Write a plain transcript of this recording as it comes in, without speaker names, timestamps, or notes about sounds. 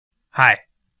Hi,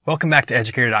 welcome back to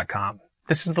Educator.com.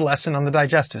 This is the lesson on the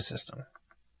digestive system.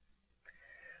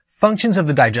 Functions of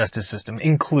the digestive system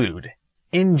include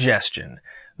ingestion,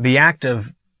 the act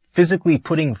of physically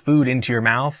putting food into your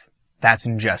mouth, that's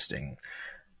ingesting.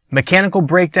 Mechanical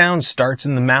breakdown starts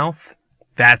in the mouth,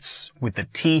 that's with the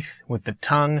teeth, with the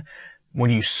tongue.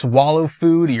 When you swallow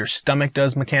food, your stomach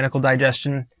does mechanical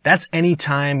digestion. That's any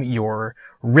time you're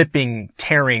ripping,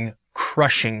 tearing,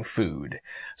 crushing food.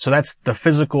 So that's the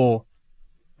physical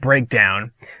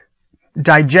breakdown.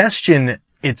 Digestion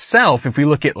itself, if we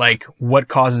look at like what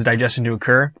causes digestion to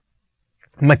occur,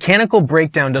 mechanical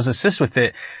breakdown does assist with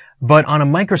it, but on a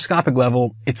microscopic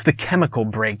level, it's the chemical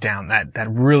breakdown that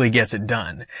really gets it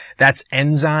done. That's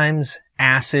enzymes,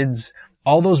 acids,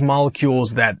 all those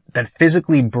molecules that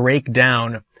physically break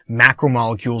down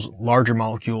macromolecules, larger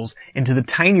molecules, into the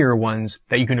tinier ones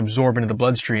that you can absorb into the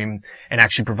bloodstream and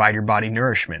actually provide your body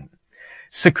nourishment.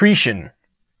 Secretion.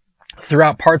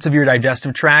 Throughout parts of your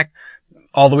digestive tract,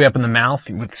 all the way up in the mouth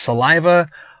with saliva,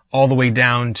 all the way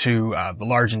down to the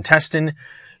large intestine,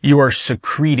 you are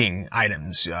secreting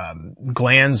items.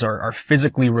 Glands are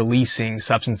physically releasing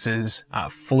substances,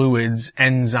 fluids,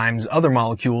 enzymes, other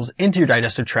molecules into your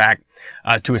digestive tract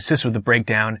to assist with the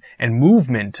breakdown and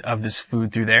movement of this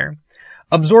food through there.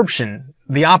 Absorption,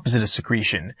 the opposite of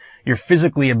secretion. You're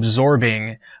physically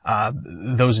absorbing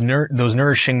those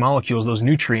nourishing molecules, those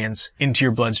nutrients, into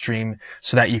your bloodstream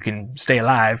so that you can stay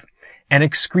alive. And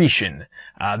excretion,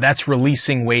 that's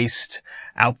releasing waste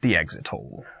out the exit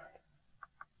hole.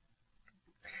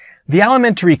 The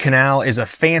alimentary canal is a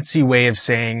fancy way of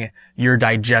saying your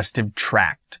digestive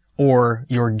tract or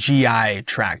your GI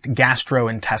tract,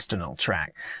 gastrointestinal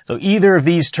tract. So either of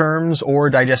these terms or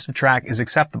digestive tract is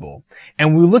acceptable.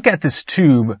 And we look at this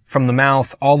tube from the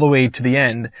mouth all the way to the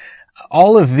end.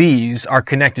 All of these are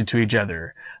connected to each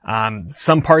other.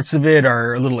 Some parts of it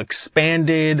are a little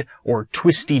expanded or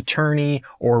twisty-turny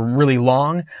or really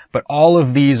long, but all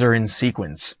of these are in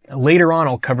sequence. Later on,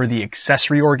 I'll cover the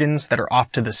accessory organs that are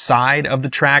off to the side of the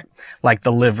tract, like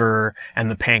the liver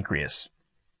and the pancreas.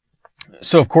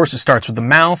 So, of course, it starts with the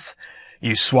mouth.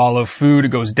 You swallow food, it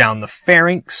goes down the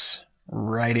pharynx,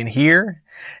 right in here,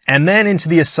 and then into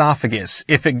the esophagus.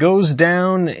 If it goes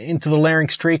down into the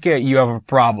larynx trachea, you have a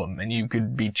problem, and you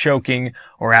could be choking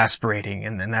or aspirating,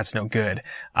 and that's no good.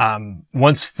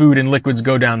 Once food and liquids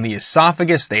go down the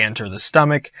esophagus, they enter the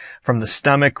stomach. From the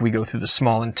stomach, we go through the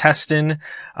small intestine,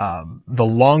 the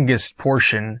longest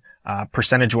portion,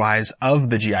 percentage-wise,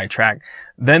 of the GI tract.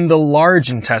 Then the large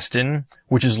intestine,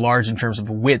 which is large in terms of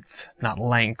width, not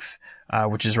length,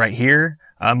 which is right here.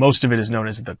 Most of it is known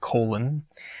as the colon.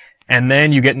 And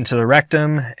then you get into the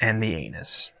rectum and the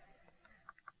anus.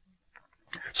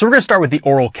 So we're going to start with the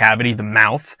oral cavity, the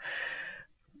mouth.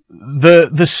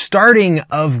 The starting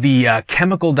of the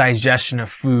chemical digestion of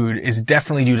food is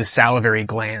definitely due to salivary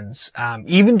glands.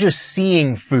 Even just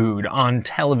seeing food on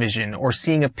television or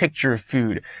seeing a picture of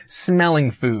food,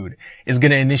 smelling food is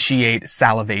going to initiate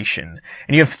salivation.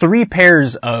 And you have 3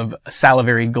 pairs of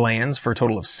salivary glands for a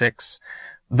total of 6.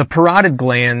 The parotid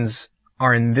glands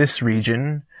are in this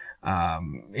region,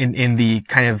 in the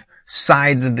kind of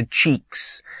sides of the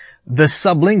cheeks. The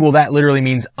sublingual, that literally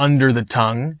means under the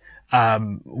tongue.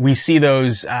 We see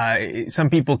those, some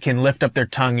people can lift up their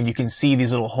tongue and you can see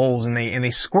these little holes and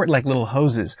they squirt like little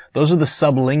hoses. Those are the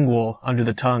sublingual, under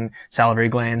the tongue, salivary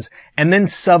glands. And then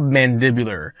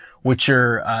submandibular, which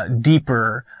are,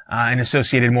 deeper, and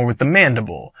associated more with the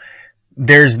mandible.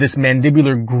 There's this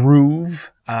mandibular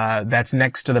groove, that's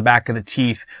next to the back of the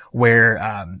teeth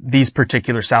where, these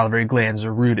particular salivary glands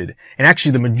are rooted. And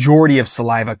actually the majority of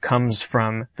saliva comes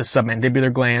from the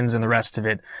submandibular glands and the rest of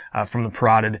it, from the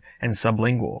parotid and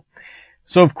sublingual.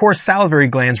 So of course salivary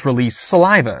glands release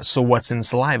saliva. So what's in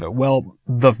saliva? Well,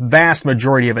 the vast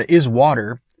majority of it is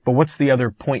water, but what's the other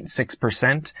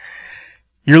 0.6%?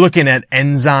 You're looking at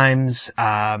enzymes,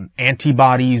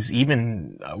 antibodies,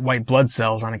 even white blood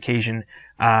cells on occasion.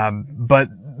 But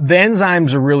the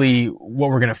enzymes are really what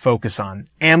we're going to focus on.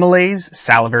 Amylase,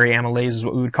 salivary amylase is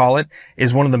what we would call it,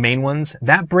 is one of the main ones.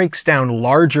 That breaks down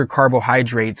larger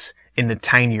carbohydrates into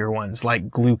tinier ones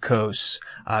like glucose,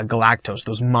 galactose,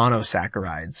 those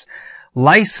monosaccharides.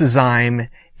 Lysozyme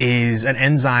is an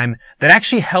enzyme that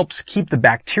actually helps keep the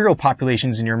bacterial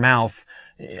populations in your mouth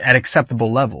at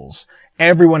acceptable levels.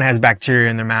 Everyone has bacteria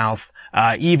in their mouth.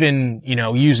 Even,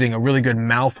 using a really good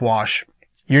mouthwash,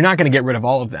 you're not going to get rid of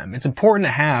all of them. It's important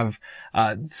to have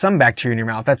some bacteria in your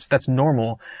mouth. That's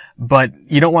normal, but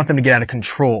you don't want them to get out of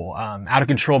control. Out of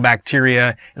control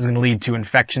bacteria is going to lead to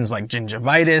infections like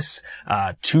gingivitis,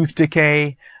 tooth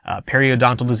decay,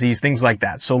 periodontal disease, things like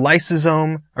that. So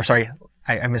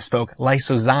I misspoke.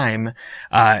 Lysozyme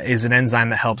is an enzyme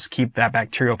that helps keep that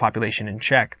bacterial population in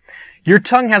check. Your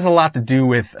tongue has a lot to do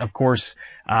with, of course,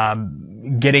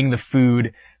 getting the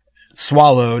food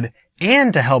swallowed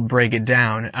and to help break it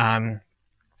down.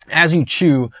 As you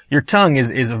chew, your tongue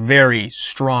is a very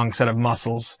strong set of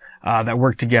muscles that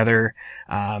work together.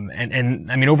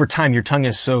 And I mean, over time, your tongue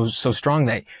is so strong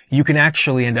that you can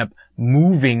actually end up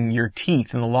moving your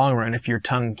teeth in the long run if your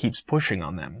tongue keeps pushing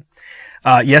on them.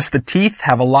 Yes, the teeth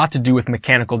have a lot to do with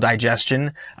mechanical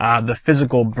digestion, the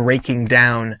physical breaking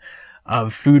down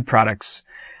of food products.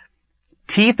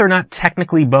 Teeth are not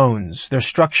technically bones. Their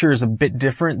structure is a bit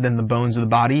different than the bones of the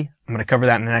body. I'm going to cover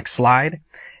that in the next slide.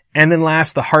 And then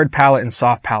last, the hard palate and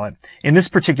soft palate. In this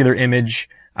particular image,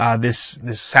 this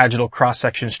sagittal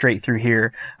cross-section straight through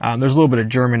here, there's a little bit of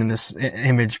German in this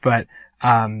image, but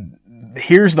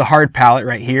here's the hard palate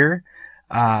right here.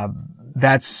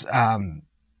 That's a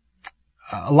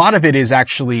lot of it is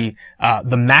actually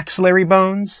the maxillary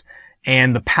bones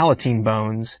and the palatine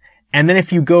bones. And then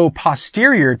if you go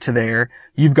posterior to there,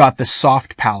 you've got the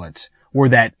soft palate, where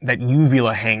that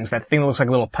uvula hangs, that thing that looks like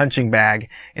a little punching bag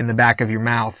in the back of your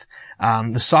mouth.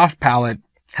 The soft palate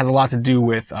has a lot to do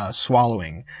with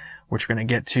swallowing, which we're going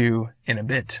to get to in a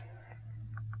bit.